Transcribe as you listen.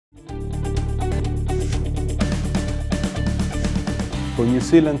For New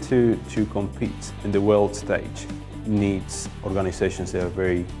Zealand to compete in the world stage needs organisations that are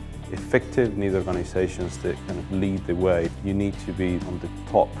very effective, need organisations that kind of lead the way. You need to be on the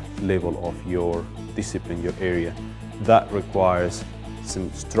top level of your discipline, your area. That requires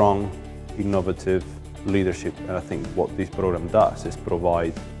some strong, innovative leadership, and I think what this program does is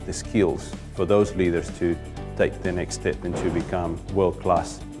provide the skills for those leaders to take the next step and to become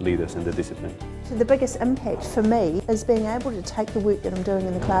world-class leaders in the discipline. So the biggest impact for me is being able to take the work that I'm doing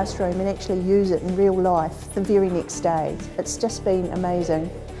in the classroom and actually use it in real life the very next day. It's just been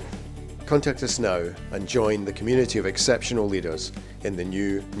amazing. Contact us now and join the community of exceptional leaders in the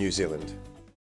new New Zealand.